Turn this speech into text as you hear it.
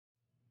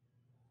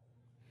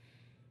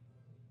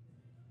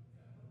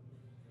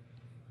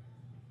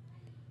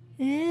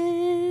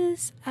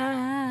Yes,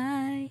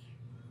 I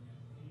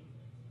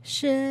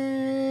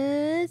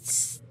should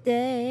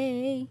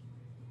stay.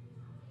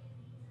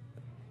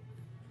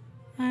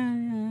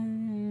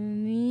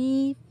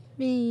 Meet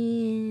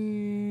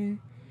me in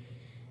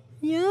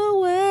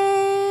your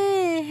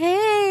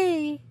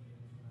way.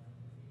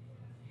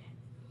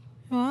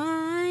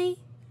 Why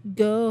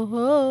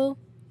go?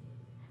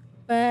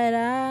 But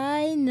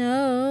I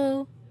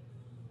know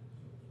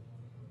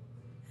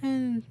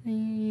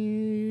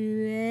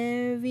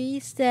every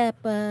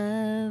step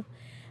of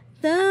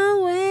the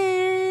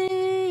way.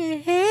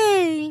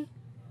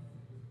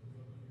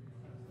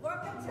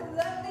 Welcome to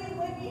lovely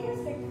Whitney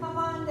Houston. Come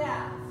on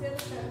down.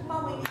 Sister, come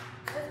on, Whitney.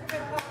 Let's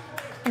give her a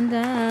And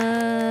I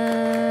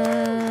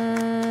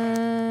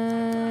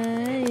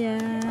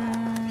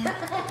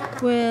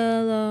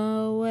will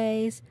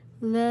always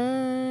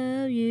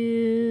love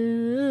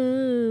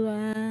you.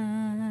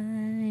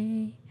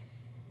 I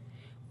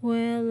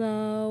will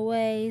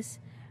always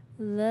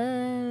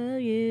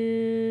love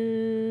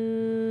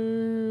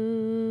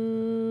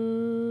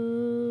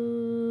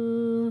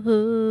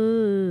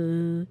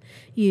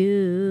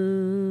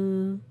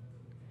you,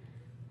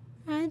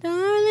 my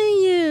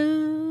darling,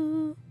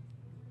 you.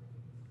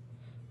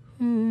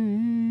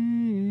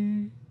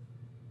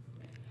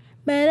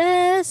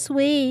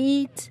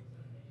 Bittersweet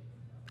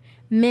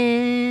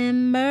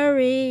memories.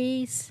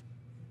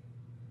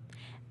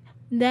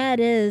 That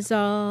is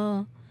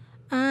all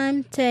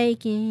I'm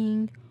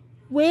taking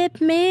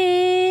with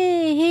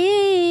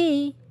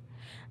me.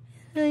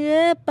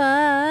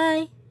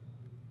 Goodbye.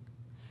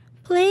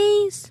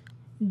 Please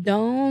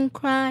don't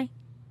cry.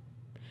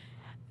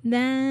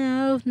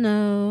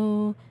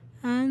 No,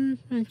 I'm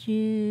what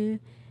you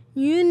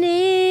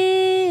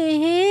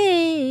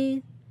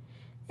need.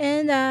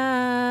 And I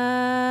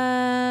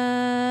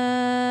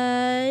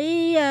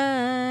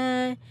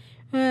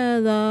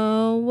will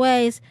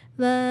always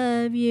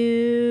love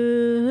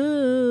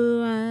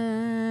you.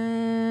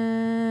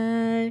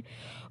 I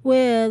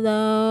will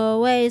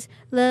always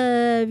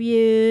love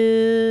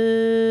you.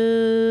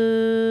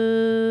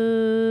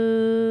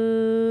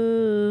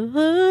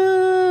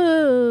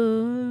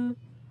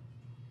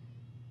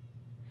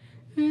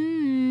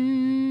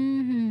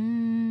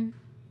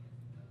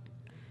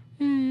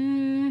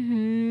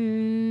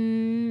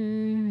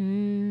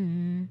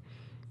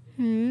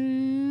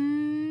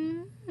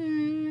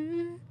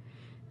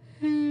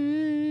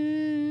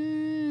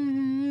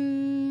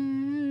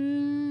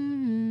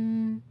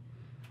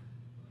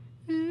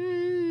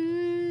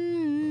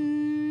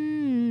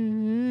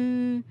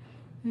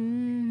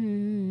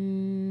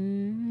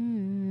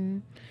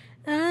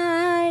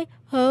 I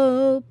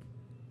hope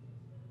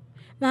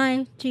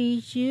might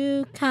treat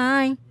you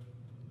kind,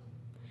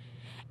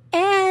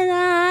 and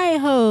I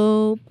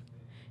hope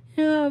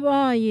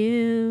all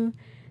you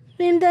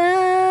been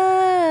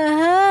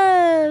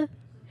done,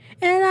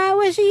 and I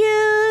wish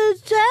you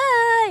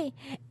joy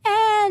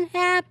and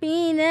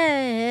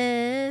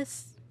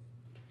happiness.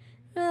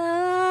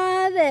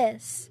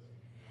 This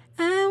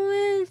I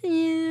wish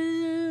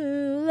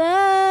you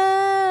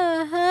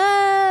love,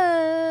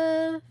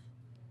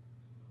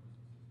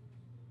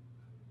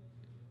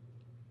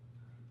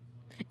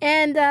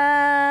 and I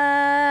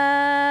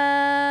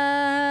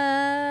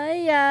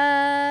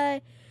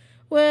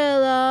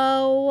will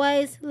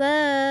always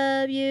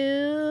love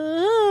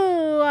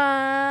you.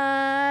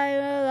 I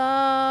will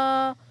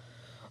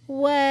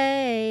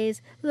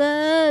always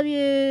love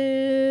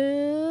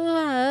you.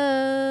 I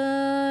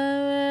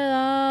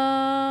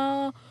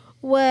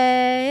will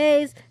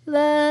always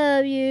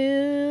love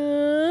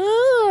you.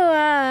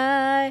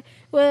 I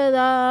will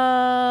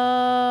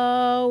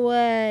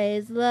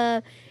always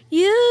love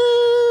you.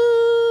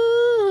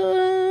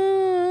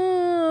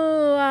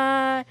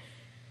 I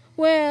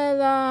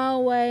will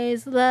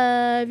always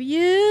love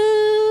you.